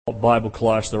Bible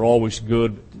class. They're always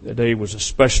good. Today was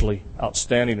especially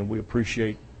outstanding, and we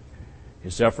appreciate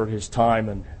his effort, his time,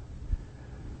 and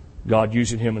God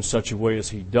using him in such a way as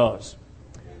he does.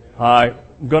 I'm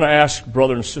going to ask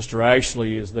Brother and Sister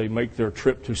Ashley, as they make their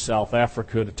trip to South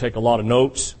Africa, to take a lot of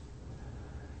notes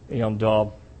and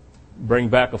bring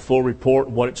back a full report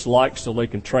of what it's like so they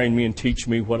can train me and teach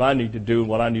me what I need to do and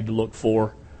what I need to look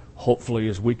for, hopefully,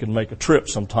 as we can make a trip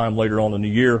sometime later on in the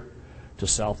year to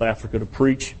South Africa to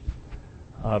preach.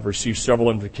 I've received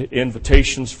several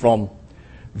invitations from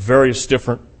various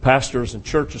different pastors and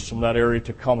churches from that area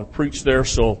to come and preach there,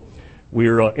 so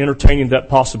we're entertaining that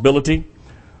possibility.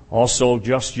 Also,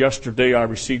 just yesterday, I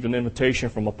received an invitation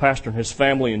from a pastor and his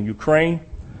family in Ukraine,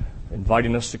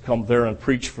 inviting us to come there and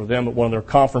preach for them at one of their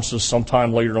conferences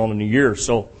sometime later on in the year.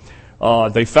 So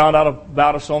they found out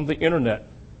about us on the internet,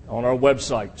 on our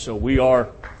website. So we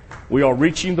are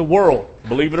reaching the world,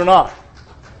 believe it or not.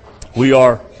 We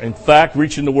are, in fact,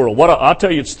 reaching the world. I'll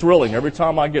tell you, it's thrilling. Every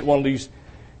time I get one of these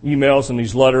emails and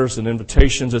these letters and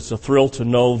invitations, it's a thrill to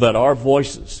know that our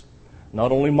voices,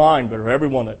 not only mine, but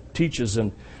everyone that teaches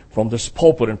and from this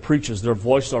pulpit and preaches, their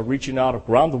voices are reaching out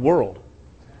around the world.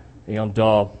 And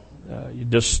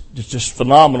it's just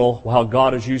phenomenal how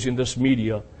God is using this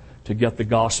media to get the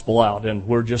gospel out. And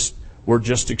we're just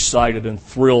excited and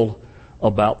thrilled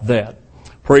about that.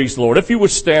 Praise the Lord. If you would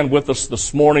stand with us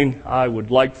this morning, I would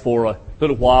like for a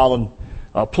little while,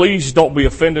 and please don't be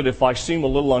offended if I seem a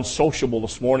little unsociable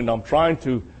this morning. I'm trying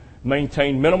to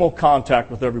maintain minimal contact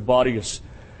with everybody.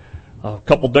 A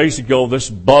couple days ago,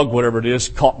 this bug, whatever it is,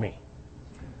 caught me.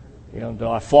 And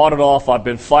I fought it off. I've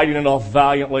been fighting it off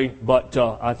valiantly, but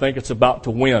I think it's about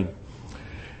to win.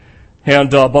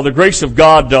 And by the grace of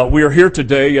God, we are here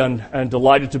today and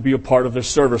delighted to be a part of this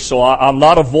service. So I'm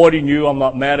not avoiding you. I'm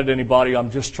not mad at anybody. I'm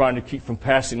just trying to keep from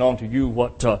passing on to you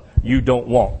what you don't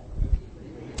want.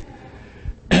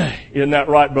 Isn't that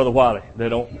right, Brother Wiley? They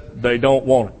don't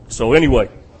want it. So anyway,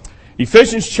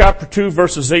 Ephesians chapter 2,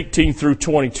 verses 18 through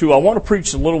 22. I want to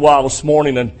preach a little while this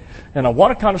morning, and I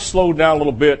want to kind of slow down a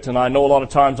little bit. And I know a lot of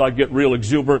times I get real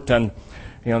exuberant and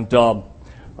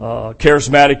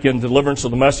charismatic in deliverance of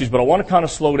the message, but I want to kind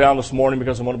of slow down this morning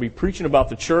because I'm going to be preaching about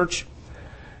the church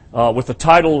with the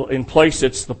title in place.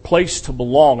 It's the place to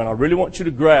belong, and I really want you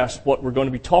to grasp what we're going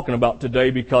to be talking about today,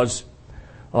 because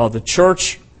the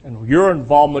church and your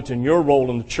involvement and your role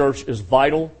in the church is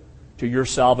vital to your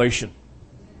salvation.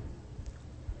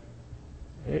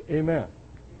 Amen.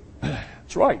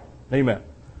 That's right. Amen.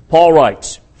 Paul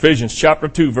writes, Ephesians chapter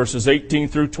 2, verses 18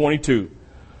 through 22.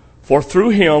 For through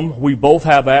him we both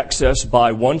have access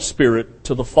by one Spirit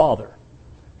to the Father.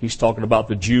 He's talking about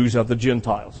the Jews and the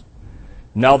Gentiles.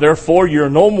 Now therefore you are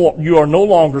no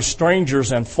longer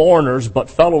strangers and foreigners, but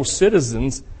fellow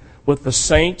citizens with the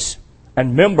saints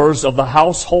and members of the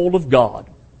household of God,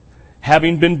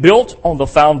 having been built on the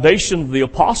foundation of the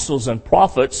apostles and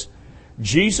prophets,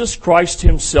 Jesus Christ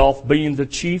himself being the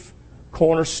chief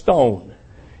cornerstone,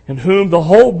 in whom the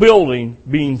whole building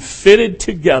being fitted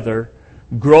together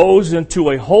grows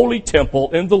into a holy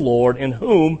temple in the Lord, in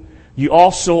whom you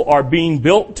also are being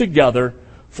built together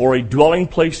for a dwelling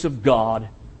place of God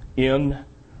in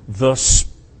the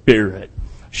Spirit.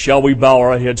 Shall we bow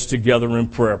our heads together in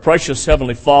prayer? Precious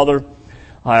Heavenly Father,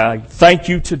 I thank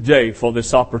you today for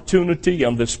this opportunity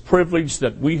and this privilege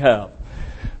that we have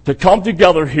to come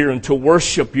together here and to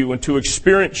worship you and to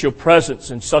experience your presence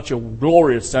in such a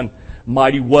glorious and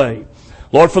mighty way.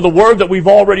 Lord, for the word that we've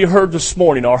already heard this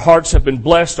morning, our hearts have been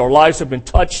blessed, our lives have been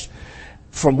touched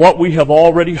from what we have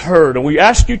already heard. And we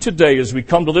ask you today, as we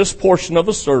come to this portion of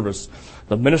the service,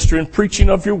 the ministry and preaching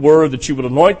of your word, that you would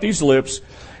anoint these lips.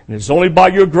 And it's only by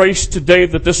your grace today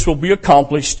that this will be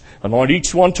accomplished. Anoint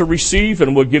each one to receive,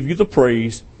 and we'll give you the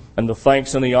praise and the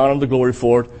thanks and the honor and the glory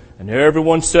for it. And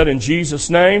everyone said, in Jesus'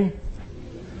 name,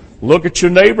 look at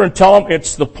your neighbor and tell them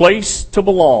it's the place to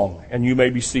belong, and you may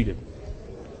be seated.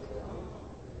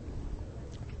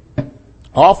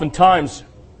 Oftentimes,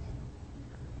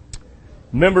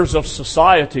 members of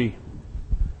society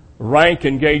rank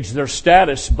and gauge their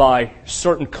status by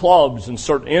certain clubs and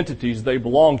certain entities they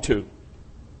belong to.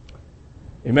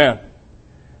 Amen.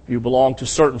 If you belong to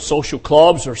certain social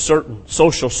clubs or certain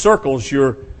social circles,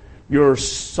 your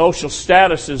social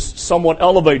status is somewhat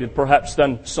elevated, perhaps,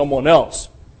 than someone else.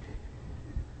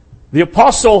 The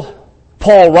Apostle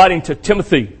Paul, writing to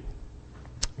Timothy,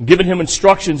 giving him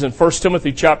instructions in 1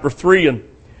 Timothy chapter 3, and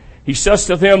he says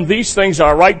to them, these things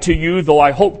I write to you, though I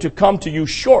hope to come to you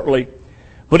shortly.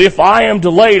 But if I am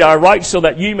delayed, I write so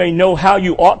that ye may know how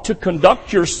you ought to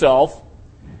conduct yourself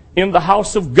in the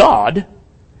house of God,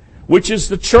 which is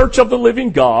the church of the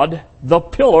living God, the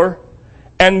pillar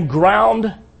and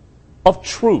ground of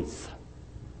truth.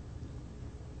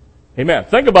 Amen.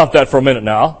 Think about that for a minute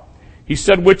now. He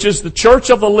said, which is the church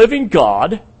of the living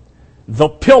God, the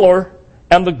pillar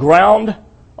and the ground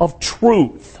of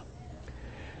truth.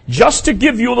 Just to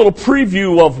give you a little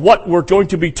preview of what we're going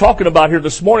to be talking about here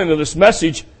this morning in this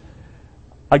message,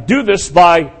 I do this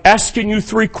by asking you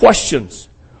 3 questions.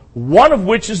 One of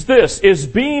which is this: is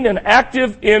being an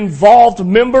active, involved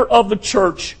member of the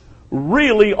church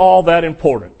really all that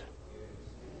important?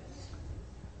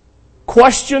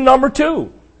 Question number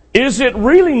 2: is it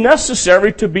really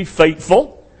necessary to be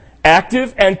faithful,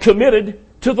 active, and committed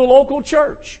to the local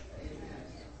church?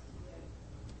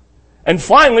 And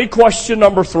finally, question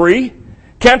number 3: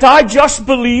 can't I just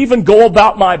believe and go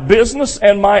about my business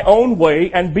and my own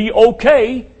way and be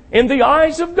okay in the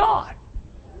eyes of God?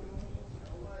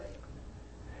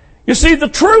 You see, the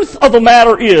truth of the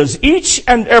matter is, each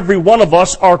and every one of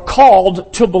us are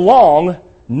called to belong,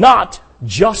 not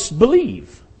just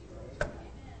believe.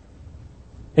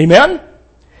 Amen?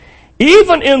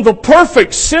 Even in the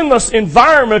perfect, sinless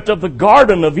environment of the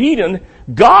Garden of Eden,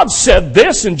 God said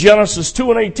this in Genesis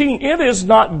 2:18, it is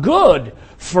not good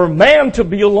for man to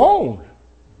be alone.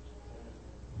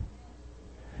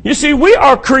 You see, we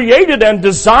are created and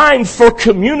designed for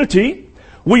community.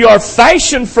 We are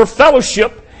fashioned for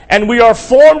fellowship. And we are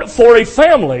formed for a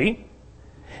family,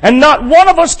 and not one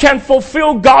of us can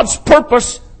fulfill God's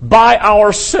purpose by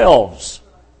ourselves.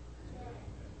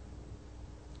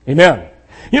 Amen.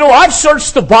 You know, I've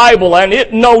searched the Bible, and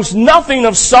it knows nothing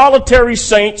of solitary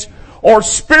saints or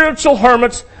spiritual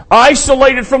hermits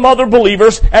isolated from other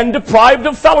believers and deprived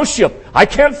of fellowship. I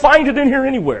can't find it in here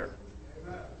anywhere.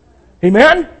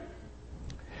 Amen?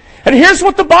 And here's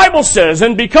what the Bible says,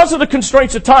 and because of the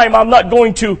constraints of time, I'm not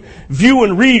going to view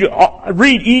and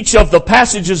read each of the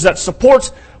passages that supports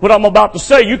what I'm about to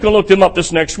say. You can look them up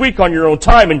this next week on your own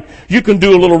time, and you can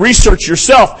do a little research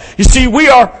yourself. You see, we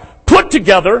are put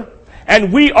together,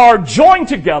 and we are joined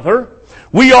together,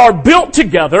 we are built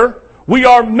together, we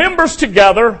are members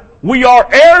together, we are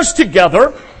heirs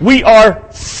together, we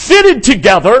are fitted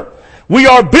together, we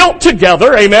are built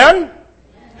together, amen?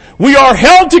 We are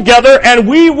held together, and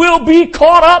we will be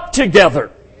caught up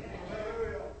together.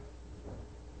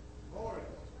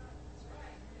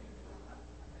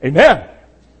 Amen.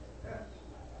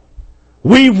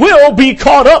 We will be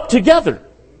caught up together.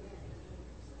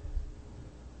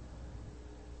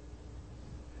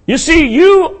 You see,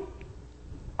 you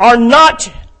are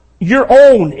not your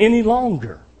own any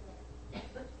longer.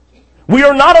 We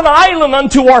are not an island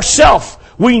unto ourselves.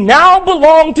 We now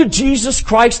belong to Jesus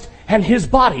Christ and His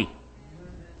body.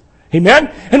 Amen?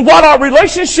 And while our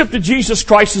relationship to Jesus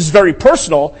Christ is very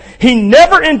personal, He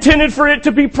never intended for it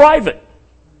to be private.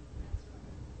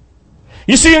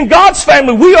 You see, in God's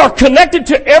family, we are connected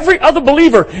to every other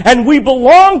believer, and we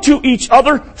belong to each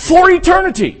other for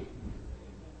eternity.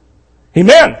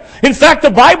 Amen. In fact,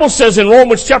 the Bible says in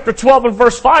Romans chapter 12 and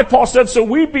verse 5, Paul said, so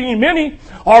we being many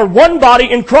are one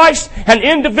body in Christ and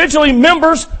individually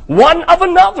members one of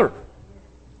another.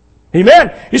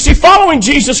 Amen. You see, following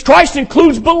Jesus Christ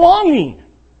includes belonging,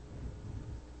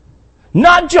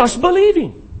 not just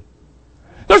believing.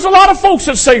 There's a lot of folks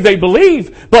that say they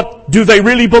believe, but do they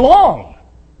really belong?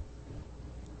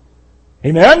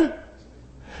 Amen.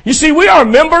 You see, we are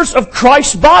members of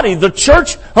Christ's body, the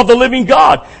church of the living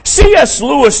God. C.S.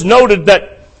 Lewis noted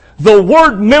that the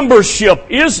word membership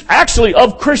is actually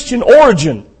of Christian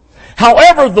origin.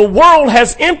 However, the world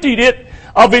has emptied it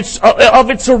of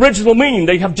its original meaning.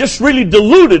 They have just really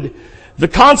diluted the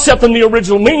concept and the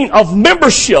original meaning of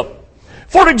membership.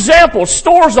 For example,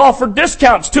 stores offer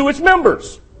discounts to its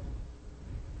members.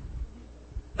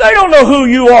 They don't know who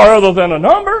you are other than a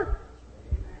number,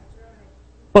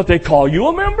 but they call you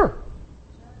a member.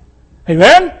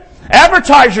 Amen?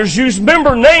 Advertisers use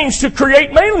member names to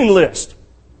create mailing lists.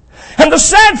 And the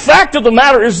sad fact of the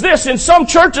matter is this: in some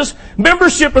churches,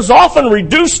 membership is often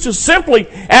reduced to simply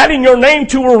adding your name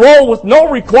to a roll with no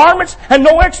requirements and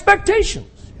no expectations.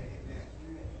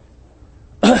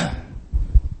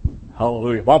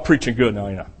 Hallelujah. Well, I'm preaching good now,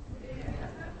 you know.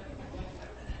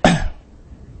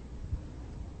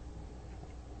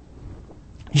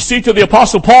 You see, to the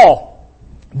Apostle Paul,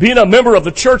 being a member of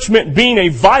the church meant being a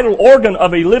vital organ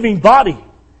of a living body,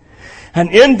 an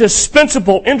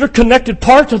indispensable, interconnected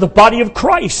part of the body of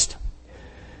Christ.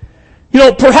 You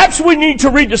know, perhaps we need to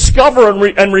rediscover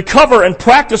and recover and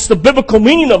practice the biblical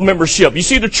meaning of membership. You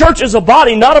see, the church is a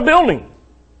body, not a building.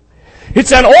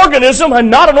 It's an organism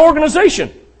and not an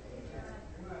organization.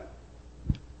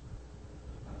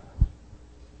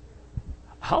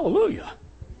 Hallelujah.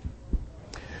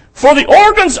 For the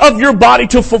organs of your body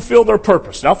to fulfill their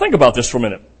purpose. Now think about this for a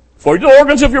minute. for the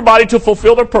organs of your body to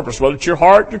fulfill their purpose, whether it's your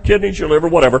heart, your kidneys, your liver,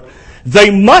 whatever, they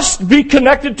must be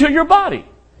connected to your body.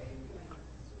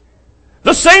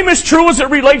 The same is true as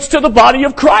it relates to the body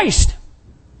of Christ,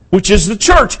 which is the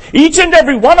church. Each and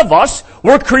every one of us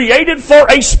were created for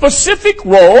a specific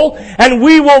role, and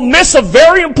we will miss a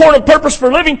very important purpose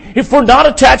for living if we're not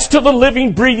attached to the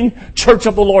living, breathing church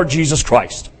of the Lord Jesus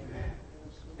Christ.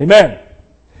 Amen.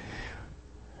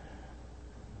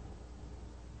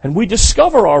 And we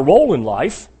discover our role in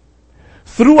life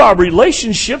through our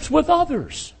relationships with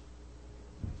others.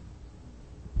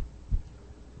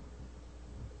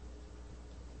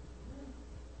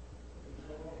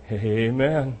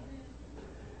 Amen.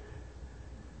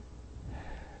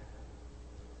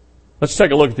 Let's take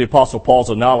a look at the Apostle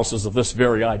Paul's analysis of this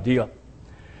very idea.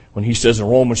 When he says in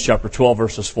Romans chapter 12,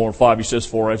 verses 4 and 5, he says,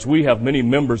 "For as we have many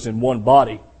members in one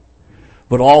body,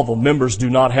 but all the members do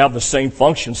not have the same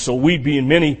function, so we being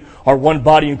many are one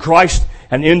body in Christ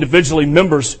and individually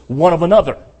members one of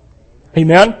another."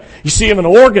 Amen? You see, if an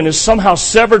organ is somehow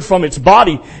severed from its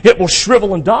body, it will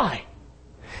shrivel and die.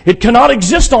 It cannot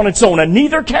exist on its own, and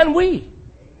neither can we.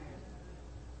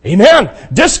 Amen.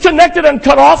 Disconnected and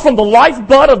cut off from the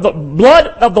lifeblood of the blood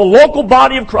of the local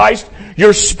body of Christ,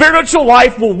 your spiritual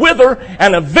life will wither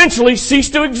and eventually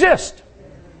cease to exist.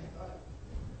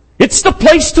 It's the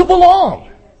place to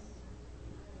belong.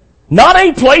 Not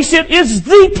a place, it is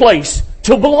the place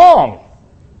to belong.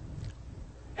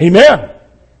 Amen.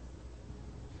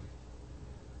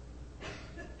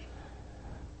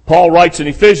 Paul writes in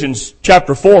Ephesians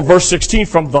chapter 4, verse 16,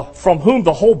 from whom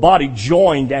the whole body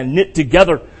joined and knit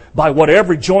together by what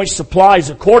every joint supplies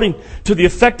according to the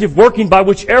effective working by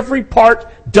which every part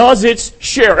does its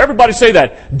share. Everybody say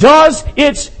that. Does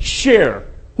its share.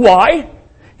 Why?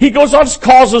 He goes on,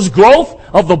 causes growth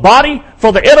of the body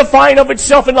for the edifying of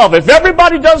itself in love. If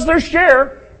everybody does their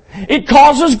share, it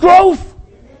causes growth.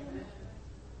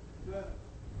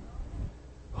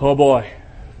 Oh boy.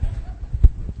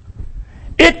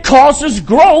 It causes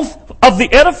growth of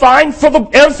the edifying for the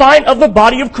edifying of the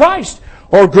body of Christ.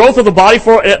 Or growth of the body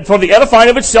for the edifying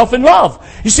of itself in love.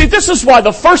 You see, this is why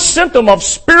the first symptom of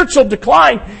spiritual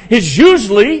decline is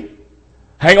usually,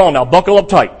 hang on now, buckle up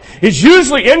tight, is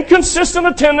usually inconsistent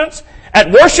attendance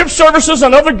at worship services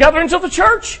and other gatherings of the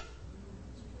church.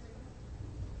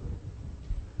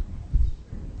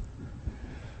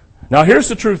 Now here's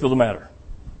the truth of the matter.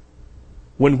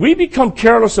 When we become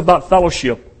careless about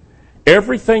fellowship,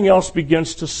 everything else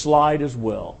begins to slide as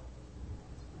well.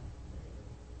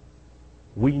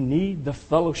 We need the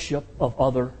fellowship of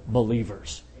other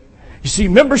believers. You see,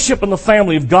 membership in the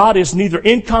family of God is neither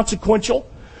inconsequential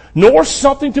nor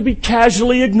something to be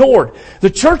casually ignored. The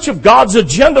church of God's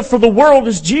agenda for the world,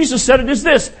 as Jesus said it, is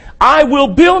this: I will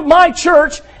build my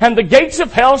church, and the gates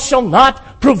of hell shall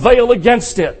not prevail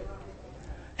against it.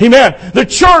 Amen. The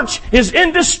church is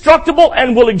indestructible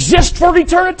and will exist for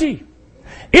eternity.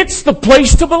 It's the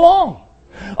place to belong.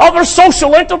 Other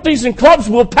social entities and clubs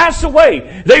will pass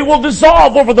away. They will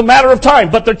dissolve over the matter of time.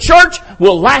 But the church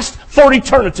will last for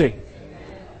eternity.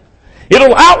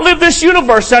 It'll outlive this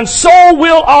universe, and so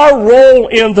will our role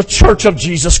in the church of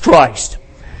Jesus Christ.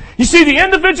 You see, the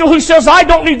individual who says, I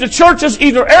don't need the church, is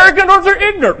either arrogant or they're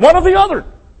ignorant. One or the other.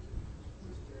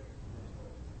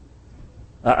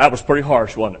 That was pretty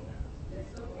harsh, wasn't it?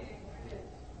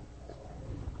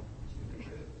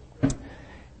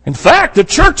 In fact, the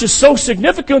church is so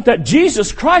significant that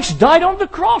Jesus Christ died on the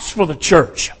cross for the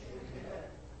church.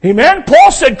 Amen?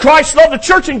 Paul said Christ loved the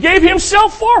church and gave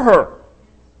himself for her.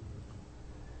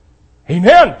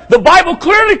 Amen. The Bible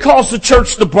clearly calls the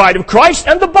church the bride of Christ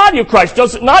and the body of Christ,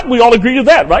 does it not? We all agree to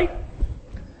that, right?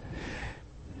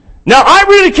 Now, I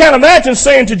really can't imagine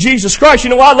saying to Jesus Christ,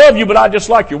 I love you, but I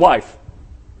dislike your wife.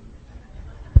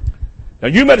 Now,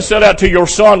 you might have said that to your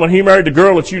son when he married the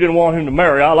girl that you didn't want him to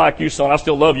marry. I like you, son. I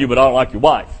still love you, but I don't like your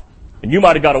wife. And you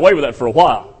might have got away with that for a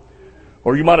while.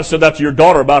 Or you might have said that to your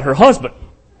daughter about her husband.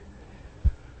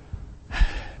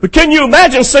 But can you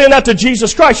imagine saying that to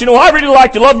Jesus Christ? I really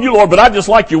like to love you, Lord, but I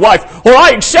dislike your wife. Or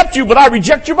I accept you, but I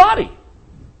reject your body.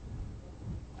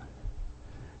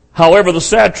 However, the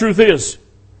sad truth is,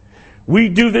 we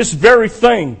do this very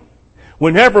thing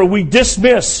whenever we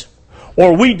dismiss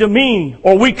or we demean,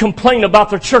 or we complain about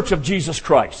the church of Jesus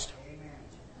Christ.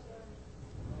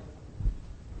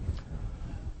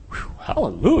 Whew,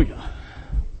 hallelujah.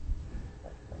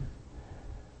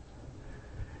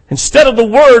 Instead,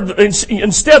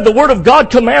 the Word of God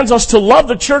commands us to love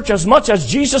the church as much as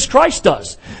Jesus Christ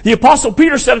does. The Apostle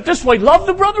Peter said it this way: love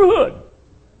the brotherhood.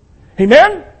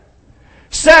 Amen?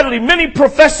 Sadly, many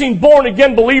professing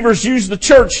born-again believers use the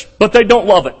church, but they don't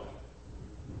love it.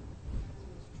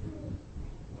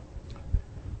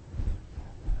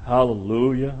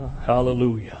 Hallelujah.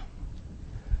 Hallelujah.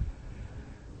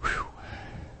 Whew.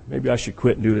 Maybe I should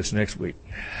quit and do this next week.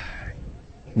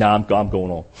 No, I'm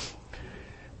going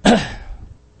on.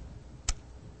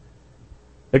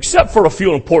 Except for a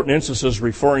few important instances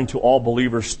referring to all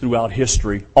believers throughout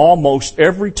history, almost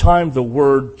every time the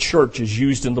word church is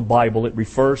used in the Bible, it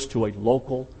refers to a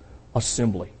local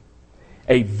assembly,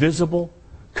 a visible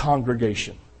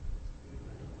congregation.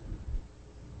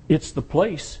 It's the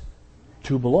place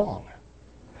to belong.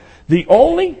 The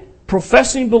only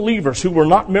professing believers who were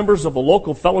not members of a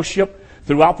local fellowship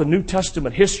throughout the New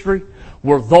Testament history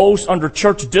were those under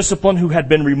church discipline who had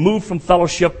been removed from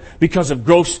fellowship because of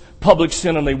gross public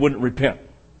sin and they wouldn't repent.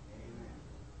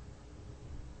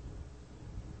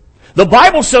 The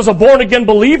Bible says a born-again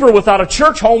believer without a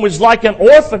church home is like an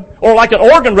orphan, or like an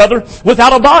organ rather,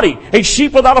 without a body, a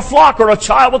sheep without a flock, or a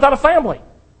child without a family.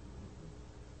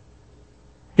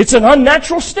 It's an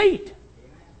unnatural state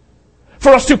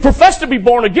for us to profess to be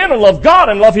born again and love God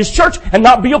and love His church and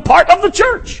not be a part of the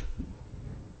church.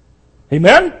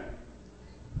 Amen?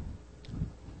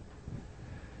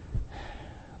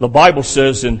 The Bible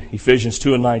says in Ephesians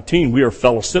 2:19, we are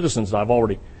fellow citizens. I've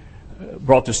already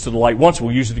brought this to the light once.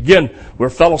 We'll use it again.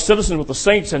 We're fellow citizens with the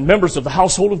saints and members of the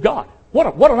household of God. What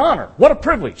an honor. What a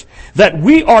privilege that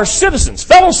we are citizens,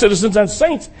 fellow citizens and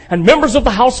saints and members of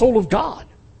the household of God.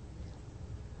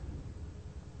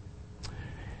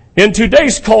 In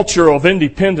today's culture of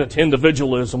independent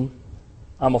individualism,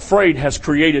 I'm afraid has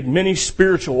created many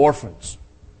spiritual orphans.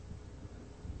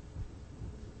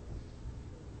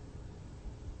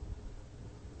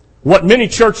 What many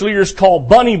church leaders call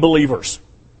bunny believers,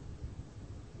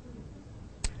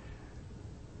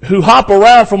 who hop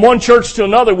around from one church to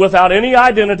another without any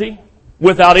identity,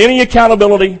 without any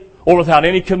accountability, or without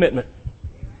any commitment.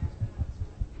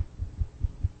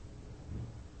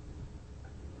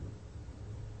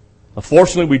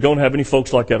 Unfortunately, we don't have any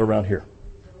folks like that around here.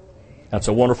 That's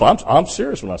a wonderful... I'm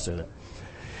serious when I say that.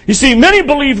 You see, many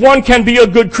believe one can be a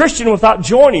good Christian without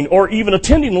joining or even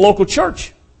attending a local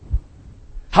church.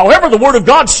 However, the Word of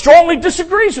God strongly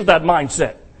disagrees with that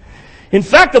mindset. In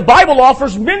fact, the Bible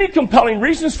offers many compelling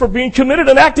reasons for being committed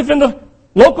and active in the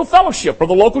local fellowship, or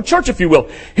the local church, if you will.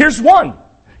 Here's one.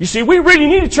 You see, we really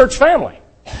need a church family,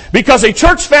 because a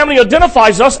church family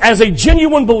identifies us as a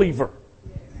genuine believer.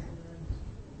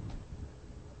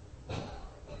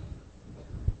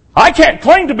 I can't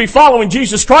claim to be following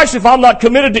Jesus Christ if I'm not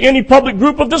committed to any public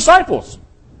group of disciples.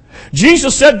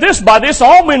 Jesus said this, by this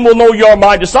all men will know you are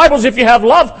my disciples if you have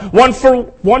love one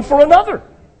for another.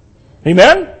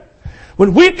 Amen?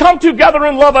 When we come together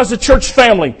in love as a church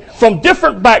family, from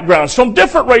different backgrounds, from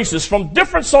different races, from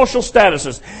different social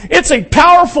statuses, it's a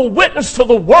powerful witness to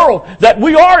the world that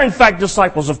we are in fact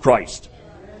disciples of Christ.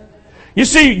 You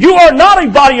see, you are not a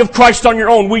body of Christ on your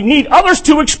own. We need others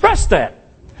to express that.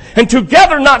 And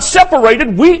together, not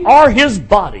separated, we are His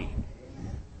body.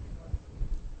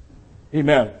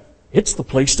 Amen. It's the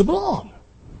place to belong.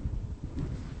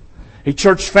 A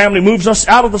church family moves us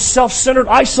out of the self-centered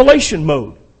isolation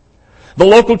mode. The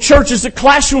local church is a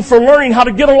classroom for learning how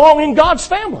to get along in God's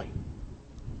family.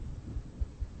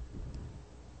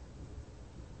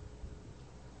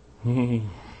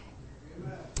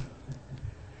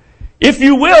 If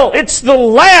you will, it's the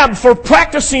lab for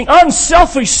practicing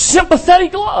unselfish,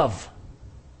 sympathetic love.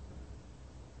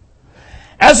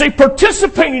 As a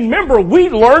participating member, we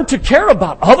learn to care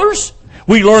about others.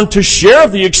 We learn to share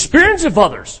the experience of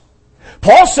others.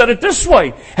 Paul said it this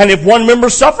way, and if one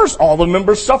member suffers, all the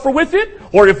members suffer with it.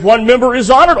 Or if one member is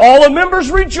honored, all the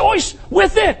members rejoice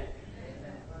with it.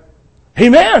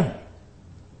 Amen.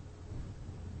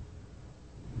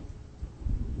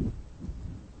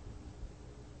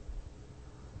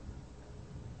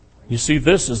 You see,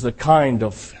 this is the kind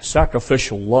of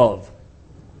sacrificial love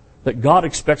that God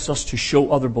expects us to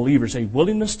show other believers, a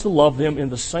willingness to love them in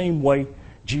the same way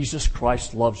Jesus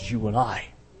Christ loves you and I.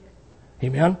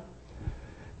 Amen?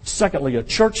 Secondly, a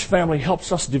church family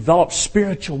helps us develop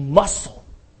spiritual muscle.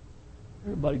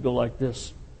 Everybody go like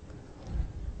this.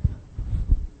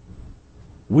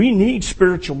 We need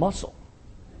spiritual muscle.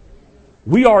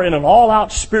 We are in an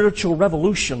all-out spiritual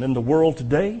revolution in the world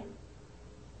today.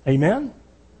 Amen?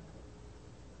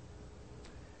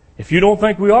 If you don't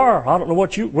think we are, I don't know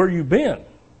where you've been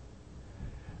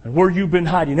and where you've been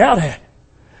hiding out at.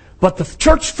 But the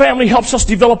church family helps us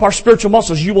develop our spiritual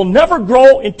muscles. You will never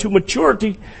grow into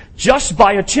maturity just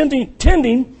by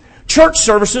attending church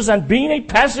services and being a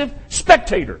passive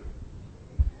spectator.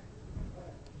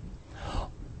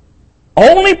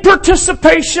 Only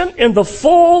participation in the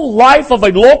full life of a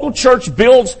local church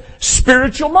builds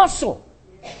spiritual muscle.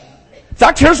 In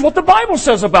fact, here's what the Bible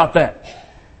says about that.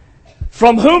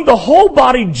 from whom the whole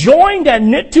body joined and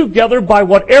knit together by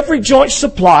what every joint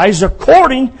supplies,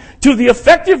 according to the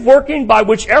effective working by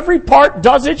which every part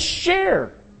does its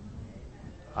share.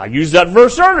 I used that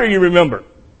verse earlier, you remember.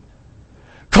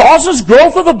 Causes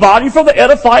growth of the body for the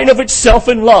edifying of itself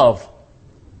in love.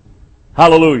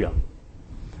 Hallelujah.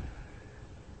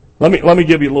 Let me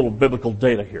give you a little biblical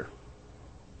data here.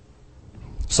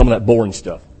 Some of that boring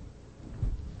stuff.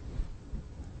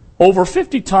 Over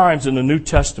 50 times in the New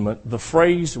Testament, the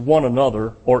phrase one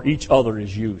another or each other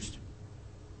is used.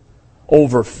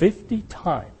 Over 50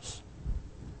 times.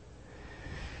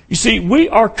 You see, we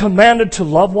are commanded to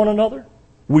love one another.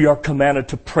 We are commanded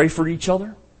to pray for each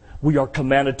other. We are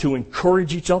commanded to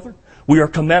encourage each other. We are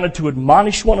commanded to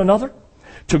admonish one another,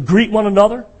 to greet one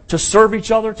another, to serve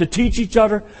each other, to teach each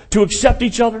other, to accept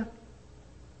each other.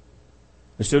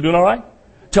 You still doing all right?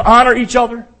 To honor each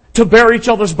other, to bear each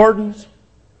other's burdens.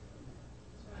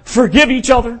 Forgive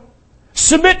each other.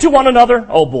 Submit to one another.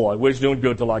 Oh boy, we was doing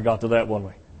good till I got to that one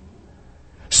way.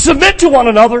 Submit to one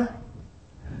another.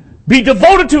 Be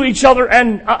devoted to each other,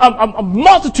 and a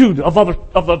multitude of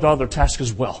other tasks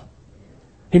as well.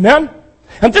 Amen?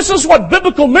 And this is what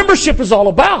biblical membership is all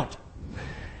about.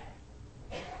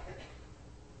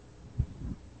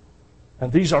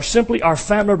 And these are simply our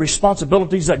family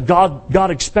responsibilities that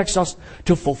God expects us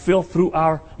to fulfill through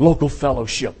our local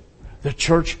fellowship, the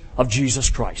Church of Jesus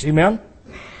Christ. Amen?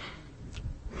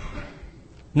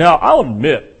 Now, I'll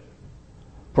admit,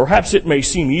 perhaps it may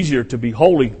seem easier to be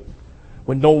holy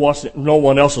when no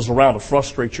one else is around to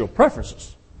frustrate your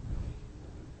preferences.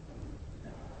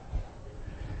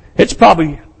 It's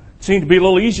probably seemed to be a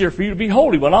little easier for you to be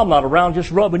holy when I'm not around just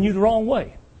rubbing you the wrong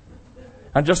way.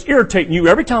 I'm just irritating you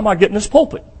every time I get in this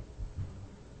pulpit.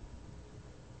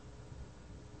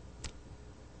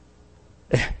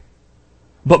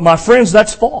 But my friends,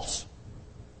 that's false.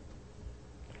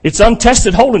 It's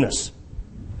untested holiness.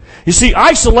 You see,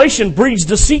 isolation breeds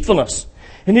deceitfulness.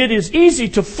 And it is easy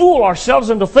to fool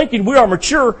ourselves into thinking we are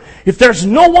mature if there's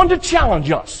no one to challenge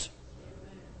us.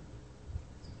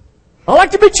 I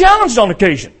like to be challenged on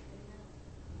occasion.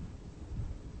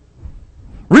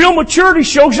 Real maturity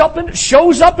shows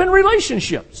up in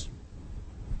relationships.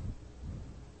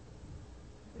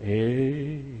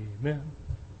 Amen.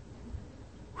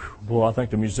 Whew, boy, I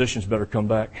think the musicians better come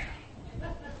back.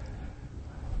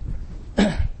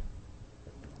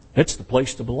 It's the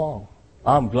place to belong.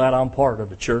 I'm glad I'm part of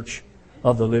the church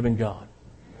of the living God.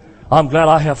 I'm glad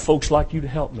I have folks like you to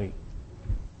help me.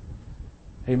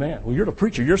 Amen. Well, you're the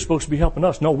preacher. You're supposed to be helping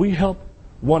us. No, we help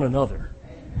one another.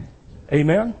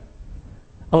 Amen.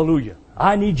 Hallelujah.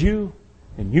 I need you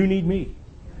and you need me.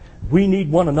 We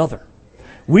need one another.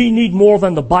 We need more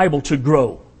than the Bible to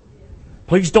grow.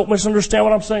 Please don't misunderstand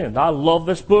what I'm saying. I love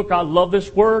this book. I love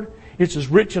this word. It's as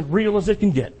rich and real as it can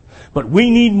get. But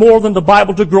we need more than the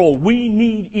Bible to grow. We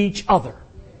need each other.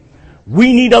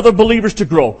 We need other believers to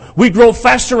grow. We grow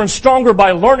faster and stronger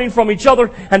by learning from each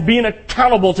other and being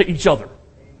accountable to each other.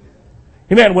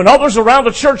 Amen. When others around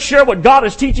the church share what God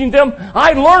is teaching them,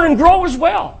 I learn and grow as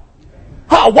well.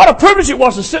 Oh, what a privilege it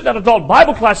was to sit in that adult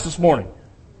Bible class this morning.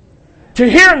 To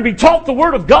hear and be taught the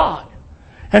Word of God.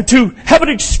 And to have it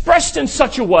expressed in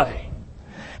such a way.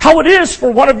 How it is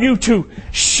for one of you to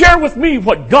share with me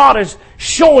what God is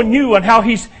showing you and how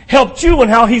He's helped you and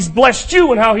how He's blessed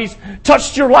you and how He's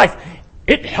touched your life.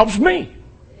 It helps me.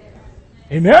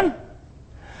 Amen?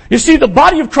 You see, the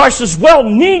body of Christ as well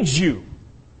needs you.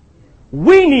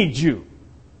 We need you.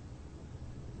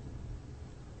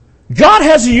 God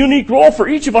has a unique role for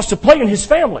each of us to play in His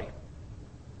family.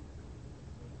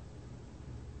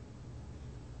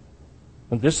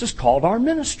 And this is called our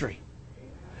ministry.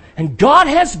 And God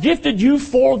has gifted you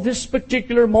for this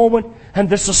particular moment and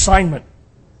this assignment.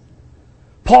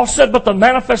 Paul said, but the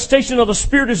manifestation of the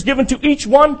Spirit is given to each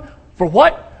one for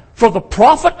what? For the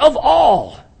profit of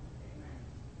all.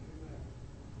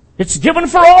 It's given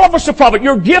for all of us to profit.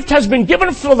 Your gift has been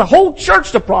given for the whole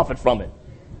church to profit from it.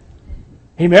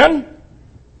 Amen?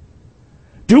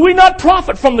 Do we not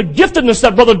profit from the giftedness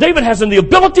that Brother David has and the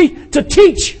ability to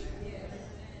teach?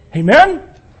 Amen?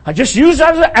 I just use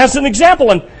that as an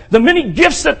example. And the many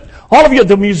gifts that all of you,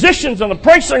 the musicians and the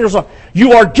praise singers,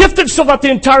 you are gifted so that the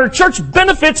entire church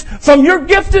benefits from your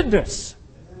giftedness.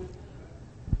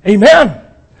 Amen?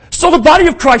 So the body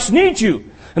of Christ needs you.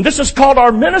 And this is called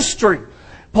our ministry.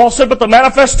 Paul said, but the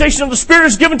manifestation of the Spirit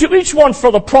is given to each one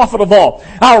for the profit of all.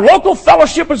 Our local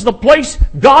fellowship is the place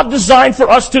God designed for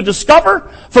us to discover,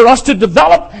 for us to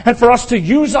develop, and for us to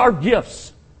use our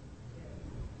gifts.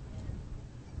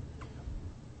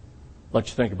 Let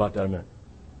you think about that a minute.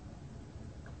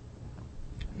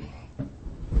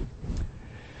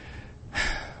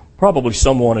 Probably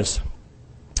someone is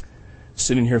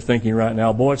sitting here thinking right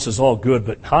now, boy, this is all good,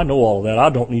 but I know all of that.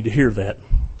 I don't need to hear that.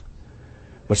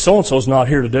 But so-and-so's not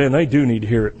here today, and they do need to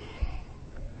hear it.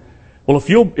 Well,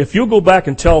 if you'll go back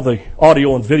and tell the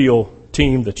audio and video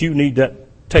team that you need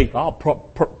that tape, I'll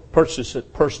purchase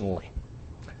it personally.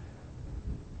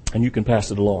 And you can pass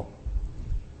it along.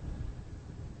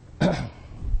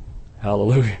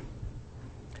 Hallelujah.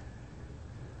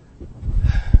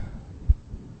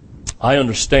 I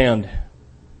understand,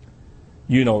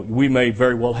 we may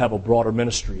very well have a broader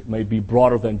ministry. It may be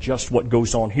broader than just what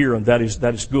goes on here, and that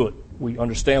is good. We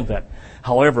understand that.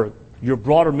 However, your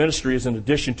broader ministry is in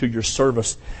addition to your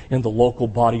service in the local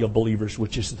body of believers,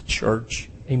 which is the church.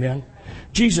 Amen.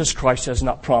 Jesus Christ has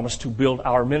not promised to build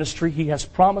our ministry. He has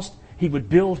promised He would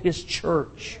build His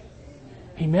church.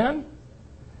 Amen.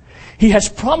 He has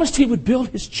promised He would build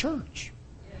His church.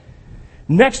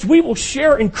 Next, we will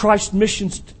share in Christ's mission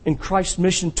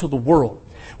to the world.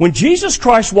 When Jesus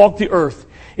Christ walked the earth,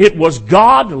 it was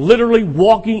God literally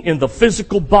walking in the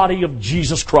physical body of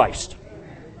Jesus Christ.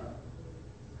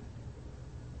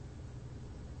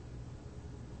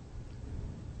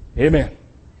 Amen.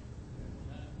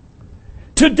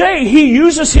 Today, He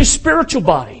uses His spiritual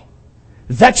body.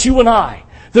 That's you and I.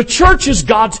 The church is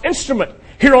God's instrument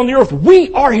here on the earth.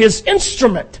 We are His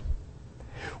instrument.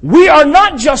 We are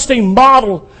not just a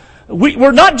model.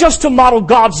 We're not just to model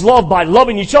God's love by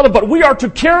loving each other, but we are to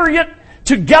carry it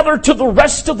together to the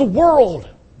rest of the world.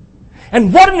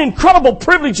 And what an incredible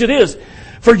privilege it is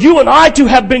for you and I to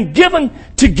have been given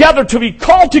together, to be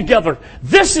called together.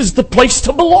 This is the place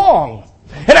to belong.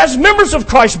 And as members of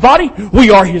Christ's body, we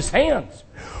are His hands.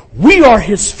 We are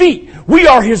His feet. We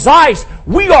are His eyes.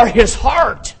 We are His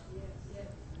heart.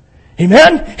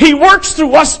 Amen? He works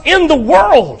through us in the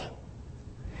world.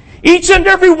 Each and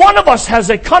every one of us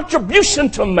has a contribution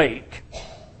to make.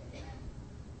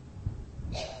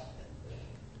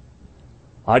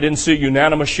 I didn't see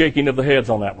unanimous shaking of the heads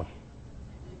on that one.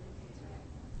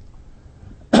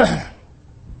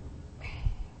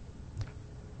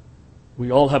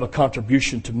 We all have a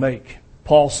contribution to make.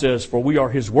 Paul says, for we are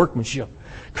His workmanship,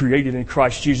 created in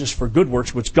Christ Jesus for good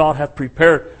works, which God hath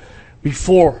prepared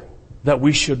before that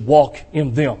we should walk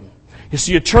in them. You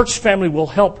see, a church family will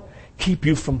help keep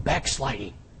you from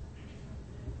backsliding.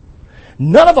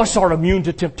 None of us are immune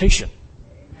to temptation.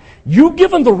 You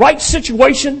given the right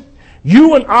situation,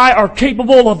 you and I are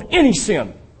capable of any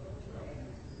sin.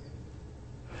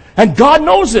 And God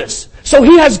knows this. So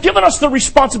He has given us the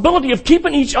responsibility of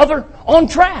keeping each other on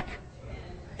track.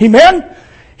 Amen?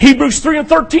 Hebrews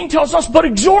 3:13 tells us, but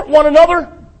exhort one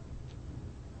another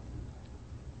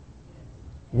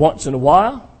once in a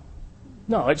while.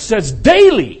 No, it says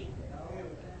daily.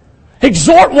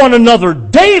 Exhort one another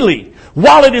daily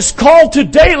while it is called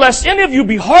today, lest any of you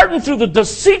be hardened through the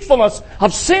deceitfulness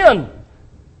of sin.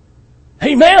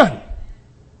 Amen.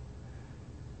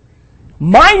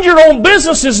 Mind your own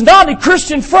business is not a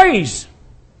Christian phrase.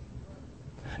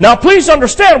 Now please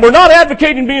understand, we're not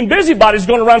advocating being busybodies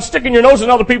going around sticking your nose in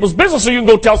other people's business so you can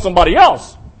go tell somebody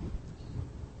else.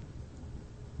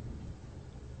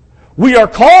 We are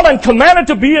called and commanded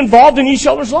to be involved in each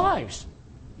other's lives.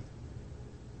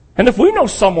 And if we know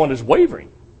someone is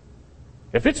wavering,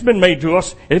 if it's been made to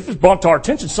us, if it's brought to our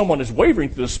attention someone is wavering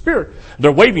through the Spirit,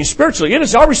 they're wavering spiritually, it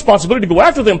is our responsibility to go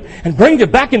after them and bring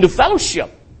them back into fellowship.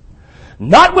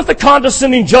 Not with a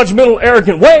condescending, judgmental,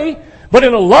 arrogant way, but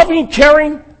in a loving,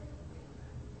 caring.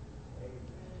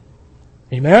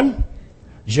 Amen?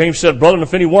 James said, brethren,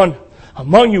 if anyone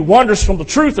among you wanders from the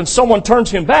truth and someone turns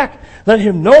him back, let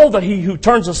him know that he who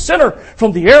turns a sinner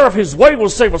from the error of his way will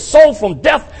save a soul from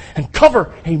death and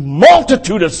cover a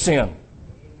multitude of sin.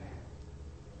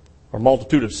 Or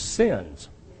multitude of sins.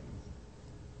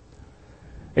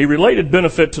 A related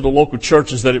benefit to the local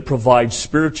church is that it provides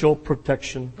spiritual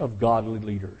protection of godly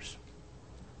leaders.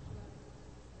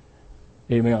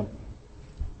 Amen.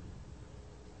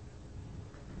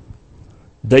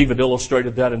 David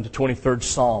illustrated that in the 23rd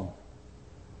Psalm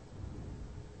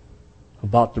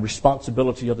about the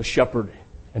responsibility of the shepherd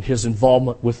and his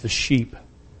involvement with the sheep.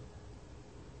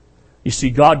 You see,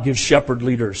 God gives shepherd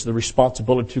leaders the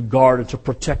responsibility to guard and to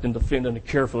protect and defend and to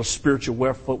care for the spiritual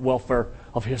welfare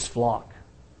of His flock.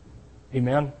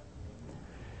 Amen?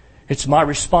 It's my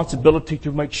responsibility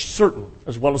to make certain,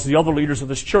 as well as the other leaders of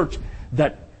this church,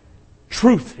 that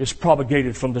truth is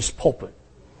propagated from this pulpit.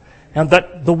 And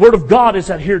that the Word of God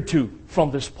is adhered to from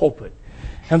this pulpit.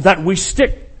 And that we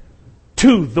stick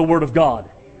to the Word of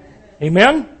God.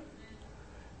 Amen?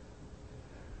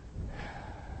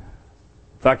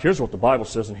 In fact, here's what the Bible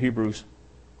says in Hebrews.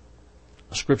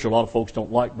 A scripture a lot of folks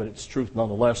don't like, but it's truth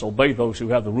nonetheless. Obey those who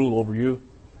have the rule over you,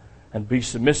 and be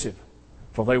submissive.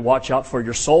 For they watch out for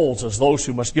your souls as those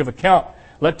who must give account.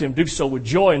 Let them do so with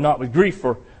joy and not with grief,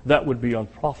 for that would be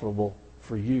unprofitable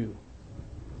for you.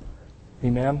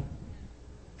 Amen?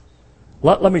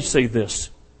 Let me say this.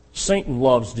 Satan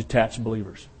loves detached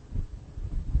believers.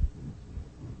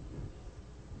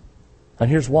 And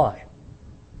here's why.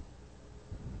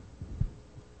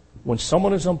 When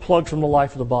someone is unplugged from the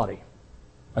life of the body,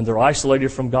 and they're isolated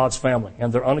from God's family,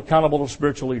 and they're unaccountable to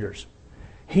spiritual leaders,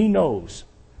 he knows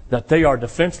that they are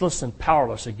defenseless and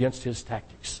powerless against his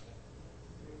tactics.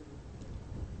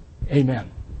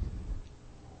 Amen.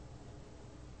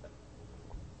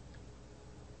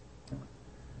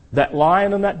 That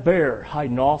lion and that bear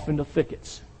hiding off in the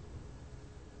thickets,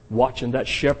 watching that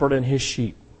shepherd and his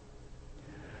sheep,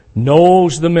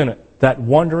 knows the minute that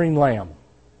wandering lamb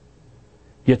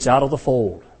gets out of the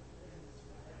fold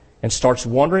and starts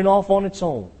wandering off on its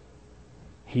own,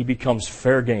 he becomes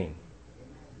fair game.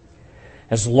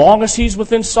 As long as he's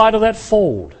within sight of that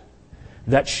fold,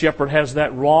 that shepherd has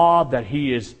that rod that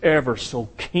he is ever so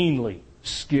keenly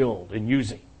skilled in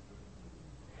using.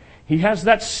 He has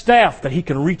that staff that he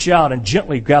can reach out and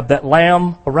gently grab that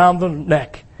lamb around the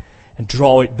neck and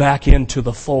draw it back into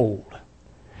the fold.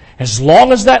 As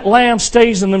long as that lamb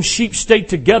stays and them sheep stay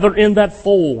together in that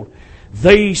fold,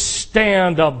 they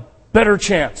stand a better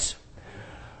chance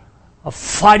of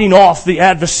fighting off the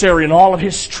adversary and all of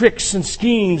his tricks and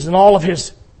schemes and all of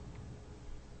his...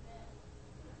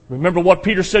 Remember what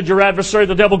Peter said, your adversary,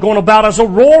 the devil, going about as a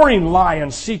roaring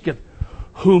lion, seeketh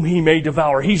whom he may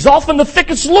devour. He's off in the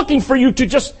thickets looking for you to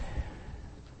just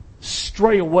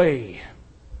stray away.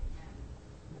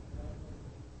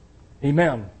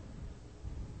 Amen.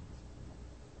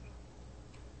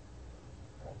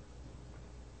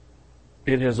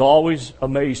 It has always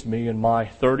amazed me in my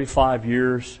 35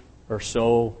 years or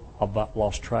so, I've about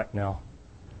lost track now,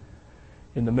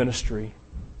 in the ministry.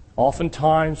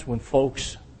 Oftentimes when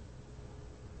folks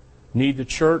need the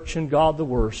church and God the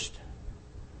worst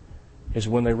is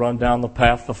when they run down the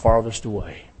path the farthest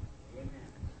away.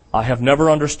 I have never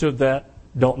understood that.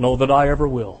 Don't know that I ever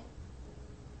will.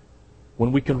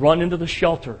 When we can run into the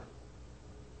shelter.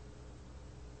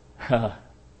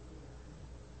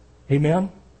 Amen?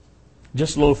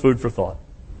 Just a little food for thought.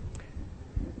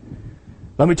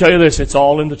 Let me tell you this, it's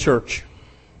all in the church.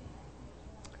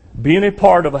 Being a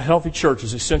part of a healthy church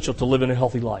is essential to living a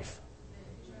healthy life.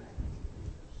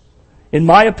 In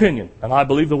my opinion, and I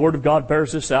believe the Word of God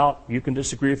bears this out, you can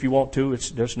disagree if you want to,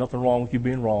 there's nothing wrong with you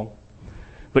being wrong.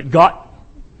 But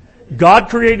God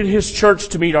created His church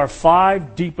to meet our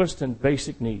 5 deepest and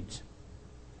basic needs.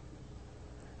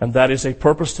 And that is a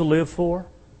purpose to live for,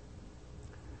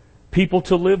 people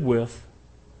to live with,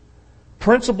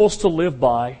 principles to live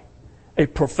by, a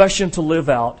profession to live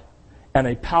out, and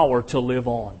a power to live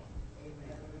on.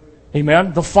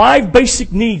 Amen? The 5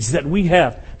 basic needs that we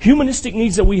have, humanistic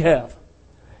needs that we have.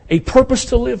 A purpose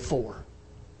to live for,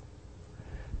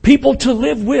 people to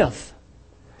live with,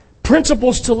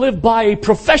 principles to live by, a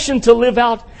profession to live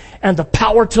out, and the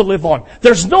power to live on.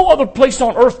 There's no other place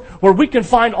on earth where we can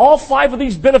find all 5 of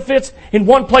these benefits in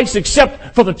one place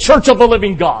except for the church of the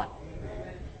living God.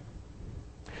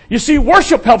 You see,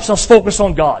 worship helps us focus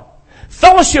on God.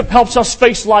 Fellowship helps us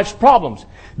face life's problems.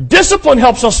 Discipline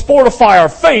helps us fortify our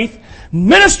faith.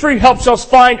 Ministry helps us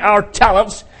find our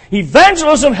talents.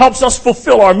 Evangelism helps us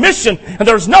fulfill our mission. And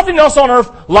there's nothing else on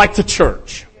earth like the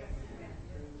church.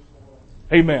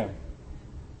 Amen.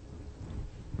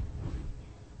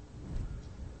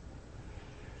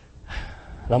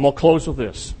 And I'm going to close with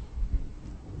this.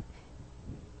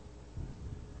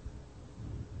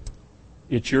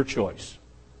 It's your choice.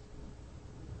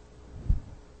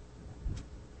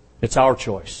 It's our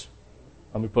choice.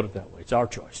 Let me put it that way. It's our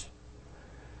choice.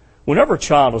 Whenever a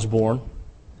child is born,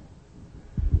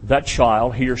 that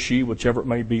child, he or she, whichever it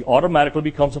may be, automatically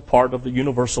becomes a part of the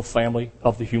universal family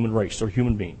of the human race or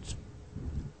human beings.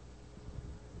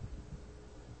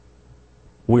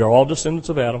 We are all descendants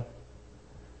of Adam.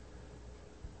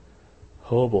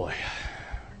 Oh boy.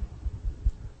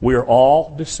 We are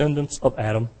all descendants of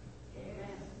Adam.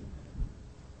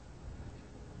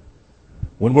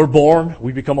 When we're born,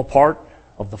 we become a part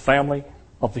of the family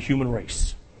of the human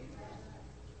race.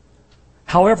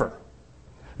 However,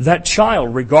 that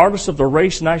child, regardless of their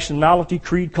race, nationality,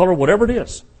 creed, color, whatever it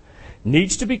is,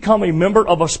 needs to become a member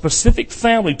of a specific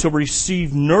family to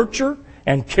receive nurture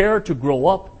and care to grow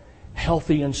up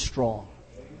healthy and strong.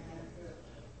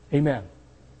 Amen.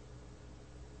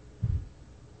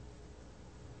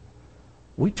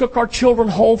 We took our children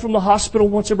home from the hospital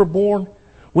once they were born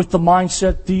with the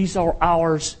mindset, these are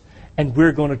ours, and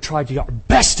we're going to try our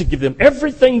best to give them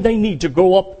everything they need to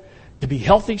grow up to be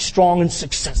healthy, strong, and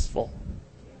successful.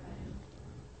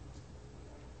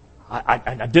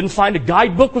 I didn't find a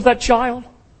guidebook with that child.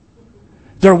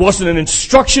 There wasn't an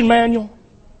instruction manual.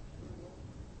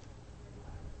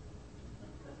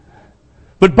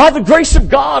 But by the grace of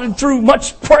God and through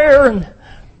much prayer and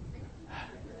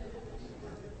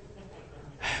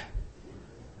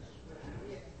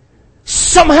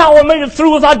somehow I made it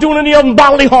through without doing any of them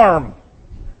bodily harm.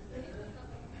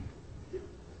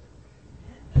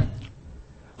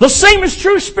 The same is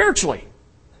true spiritually.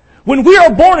 When we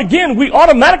are born again, we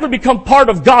automatically become part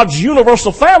of God's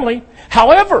universal family.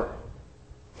 However,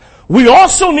 we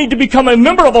also need to become a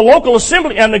member of a local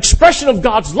assembly and an expression of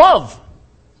God's love.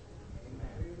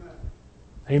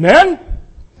 Amen?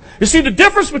 You see, the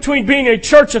difference between being a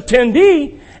church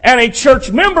attendee and a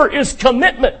church member is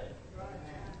commitment.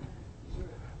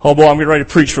 Oh boy, I'm getting ready to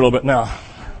preach for a little bit now.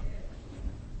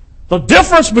 The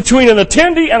difference between an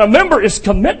attendee and a member is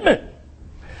commitment.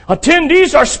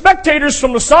 Attendees are spectators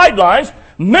from the sidelines.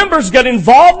 Members get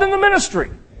involved in the ministry.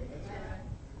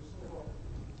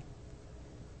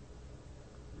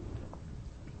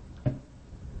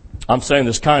 I'm saying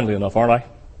this kindly enough, aren't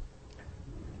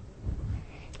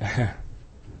I?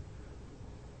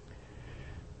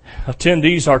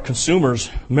 Attendees are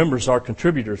consumers. Members are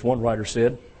contributors, one writer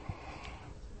said.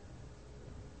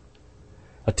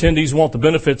 Attendees want the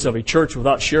benefits of a church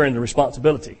without sharing the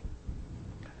responsibility.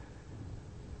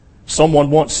 Someone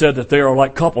once said that they are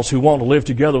like couples who want to live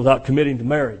together without committing to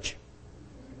marriage.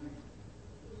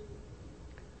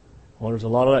 Well, there's a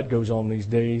lot of that goes on these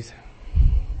days.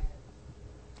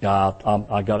 I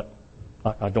got it.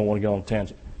 I don't want to go on a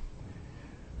tangent.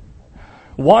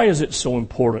 Why is it so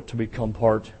important to become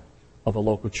part of a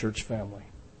local church family?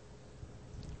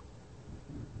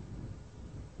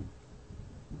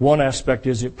 One aspect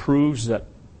is it proves that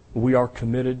we are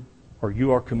committed, or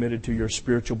you are committed to your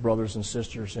spiritual brothers and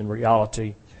sisters in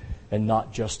reality and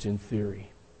not just in theory.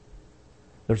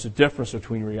 There's a difference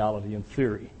between reality and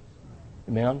theory.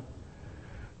 Amen?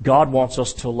 God wants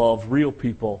us to love real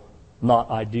people, not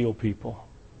ideal people.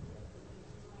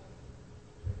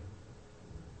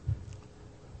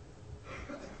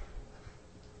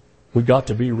 We've got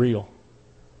to be real.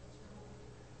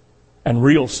 And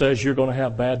real says you're going to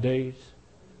have bad days.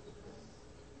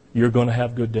 You're going to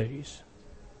have good days.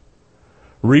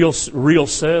 Real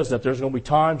says that there's going to be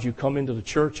times you come into the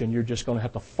church and you're just going to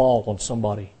have to fall on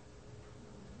somebody.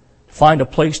 Find a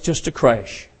place just to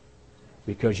crash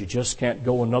because you just can't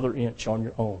go another inch on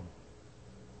your own.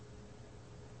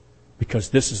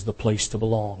 Because this is the place to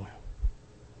belong.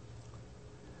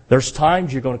 There's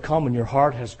times you're going to come and your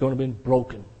heart has going to be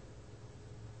broken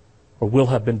or will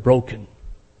have been broken.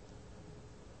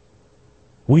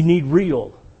 We need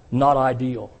real, not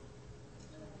ideal.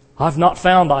 I've not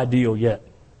found ideal yet.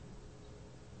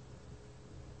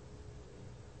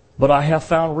 But I have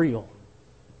found real.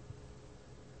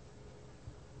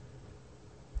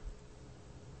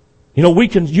 You know,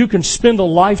 you can spend a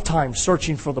lifetime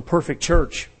searching for the perfect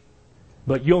church,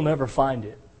 but you'll never find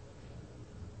it.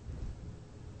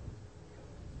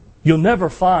 You'll never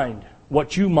find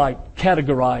what you might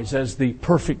categorize as the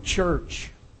perfect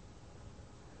church.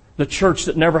 The church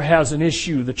that never has an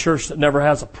issue, the church that never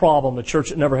has a problem, the church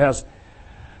that never has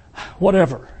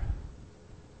whatever.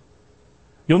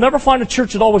 You'll never find a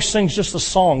church that always sings just the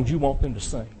songs you want them to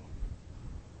sing.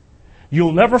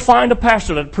 You'll never find a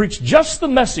pastor that preached just the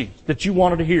message that you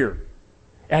wanted to hear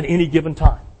at any given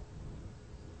time.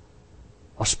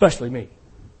 Especially me.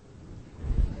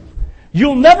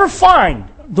 You'll never find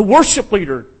the worship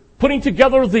leader putting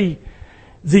together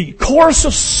the chorus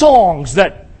of songs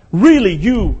that really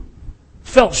you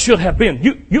felt should have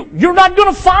been. You're not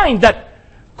going to find that,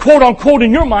 quote unquote,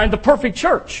 in your mind, the perfect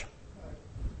church.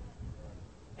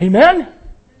 Amen?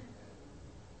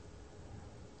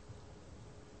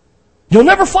 You'll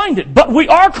never find it. But we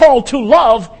are called to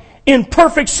love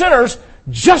imperfect sinners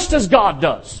just as God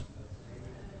does.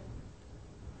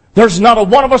 There's not a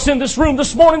one of us in this room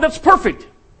this morning that's perfect.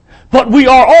 But we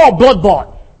are all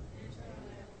blood-bought.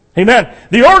 Amen.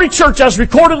 The early church, as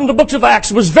recorded in the books of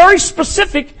Acts, was very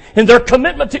specific in their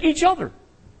commitment to each other.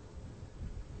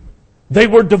 They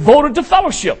were devoted to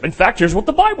fellowship. In fact, here's what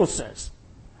the Bible says.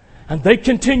 And they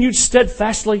continued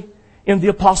steadfastly in the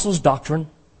apostles' doctrine.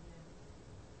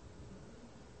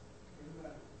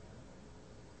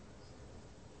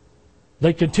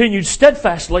 They continued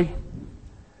steadfastly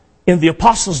in the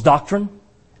apostles' doctrine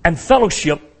and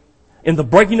fellowship, in the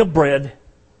breaking of bread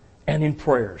and in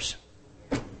prayers.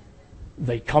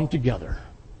 They come together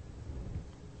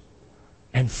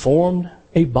and formed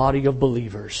a body of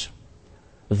believers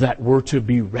that were to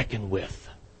be reckoned with.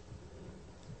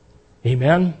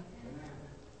 Amen?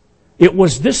 It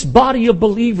was this body of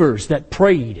believers that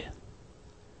prayed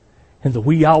in the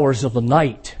wee hours of the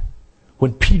night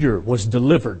when Peter was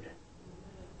delivered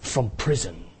from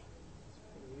prison.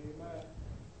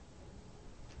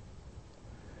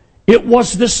 It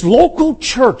was this local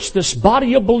church, this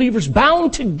body of believers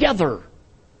bound together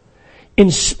in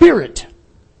spirit,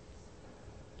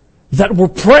 that were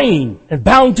praying and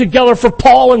bound together for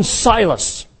Paul and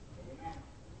Silas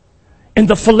in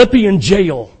the Philippian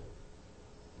jail,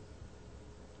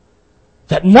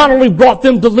 that not only brought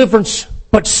them deliverance,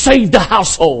 but saved the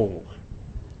household.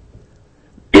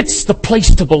 It's the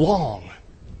place to belong.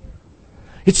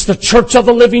 It's the church of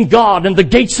the living God, and the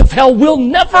gates of hell will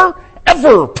never,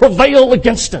 ever prevail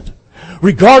against it.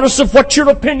 Regardless of what your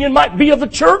opinion might be of the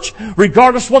church,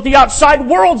 regardless of what the outside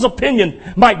world's opinion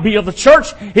might be of the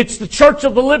church, it's the church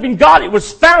of the living God. It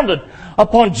was founded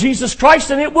upon Jesus Christ,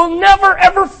 and it will never,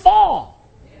 ever fall.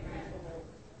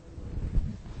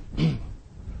 If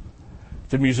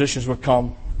the musicians would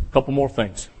come, a couple more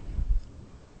things.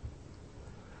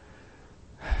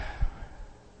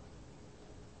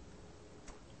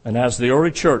 And as the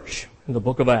early church in the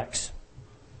book of Acts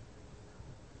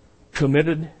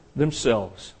committed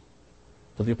themselves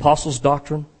to the apostles'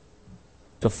 doctrine,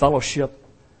 to fellowship,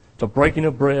 to breaking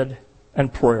of bread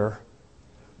and prayer,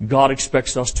 God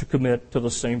expects us to commit to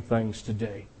the same things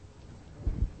today.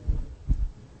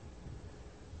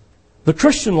 The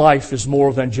Christian life is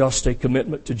more than just a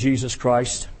commitment to Jesus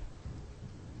Christ.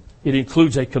 It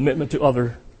includes a commitment to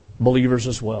other believers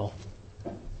as well.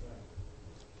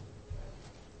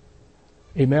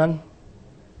 Amen?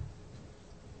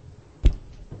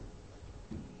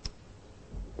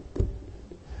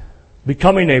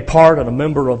 Becoming a part and a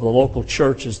member of the local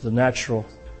church is the natural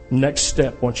next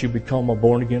step once you become a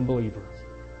born-again believer.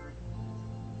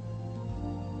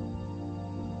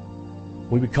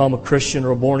 We become a Christian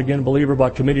or a born-again believer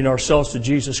by committing ourselves to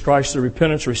Jesus Christ through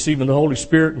repentance, receiving the Holy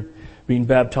Spirit, and being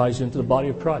baptized into the body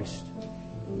of Christ.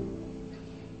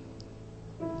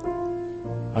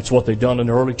 That's what they've done in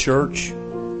the early church.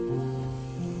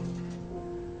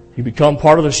 You become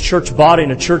part of this church body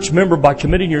and a church member by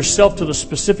committing yourself to the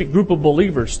specific group of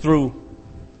believers through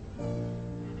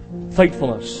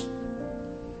faithfulness,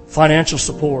 financial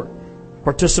support,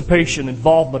 participation,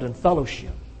 involvement, and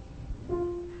fellowship.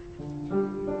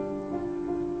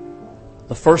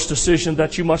 The first decision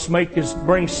that you must make is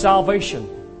bring salvation.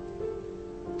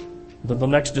 Then the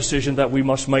next decision that we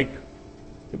must make,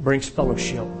 it brings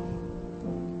fellowship.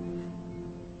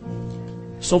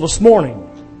 So this morning,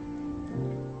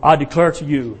 I declare to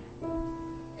you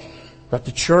that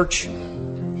the church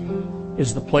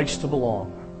is the place to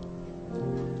belong.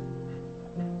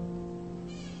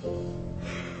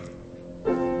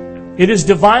 It is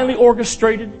divinely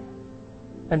orchestrated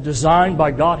and designed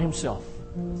by God Himself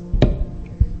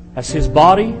as His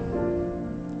body,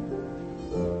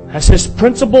 as His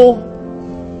principal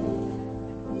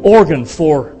organ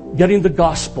for getting the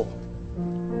gospel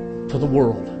to the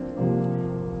world.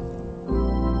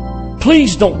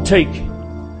 Please don't take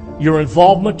your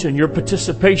involvement and your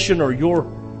participation or your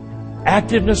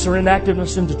activeness or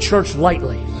inactiveness into church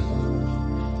lightly.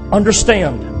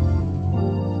 Understand,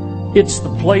 it's the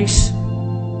place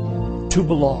to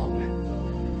belong.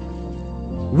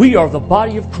 We are the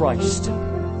body of Christ,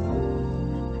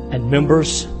 and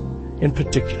members in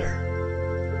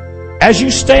particular. As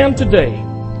you stand today,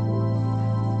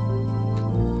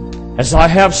 as I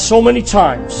have so many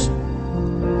times,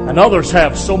 and others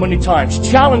have so many times,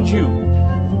 challenge you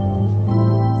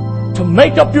to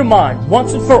make up your mind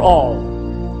once and for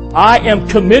all. I am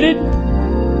committed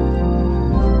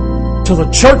to the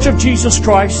Church of Jesus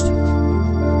Christ,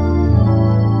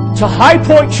 to High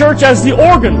Point Church as the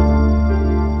organ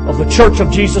of the Church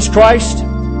of Jesus Christ,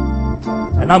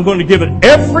 and I'm going to give it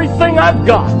everything I've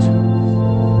got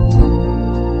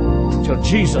till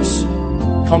Jesus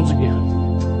comes again.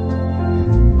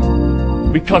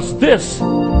 Because this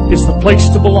is the place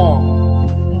to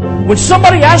belong. When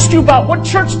somebody asks you about what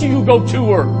church do you go to,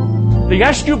 or they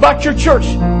ask you about your church,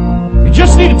 you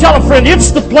just need to tell a friend,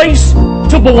 it's the place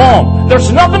to belong.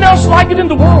 There's nothing else like it in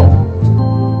the world.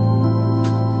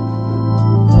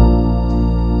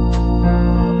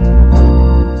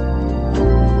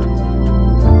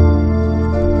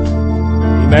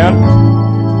 Amen.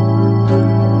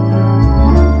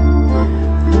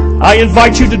 I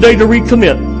invite you today to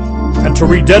recommit and to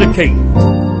rededicate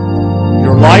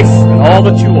your life and all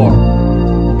that you are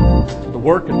to the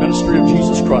work and ministry of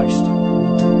Jesus Christ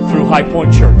through High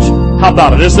Point Church. How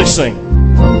about it as they sing?